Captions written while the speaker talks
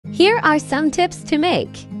Here are some tips to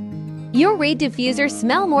make your Reed Diffuser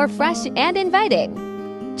smell more fresh and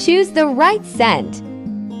inviting. Choose the right scent.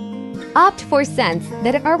 Opt for scents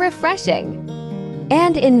that are refreshing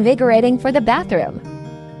and invigorating for the bathroom.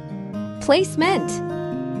 Placement.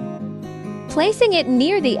 Placing it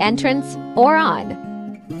near the entrance or on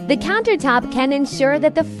the countertop can ensure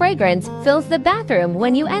that the fragrance fills the bathroom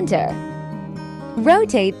when you enter.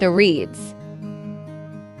 Rotate the reeds.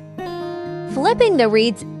 Flipping the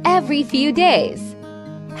reeds every few days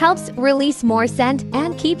helps release more scent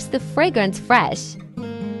and keeps the fragrance fresh.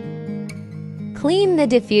 Clean the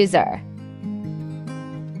diffuser.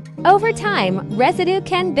 Over time, residue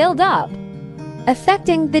can build up,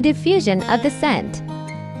 affecting the diffusion of the scent.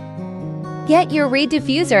 Get your Reed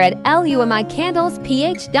Diffuser at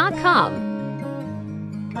lumicandlesph.com.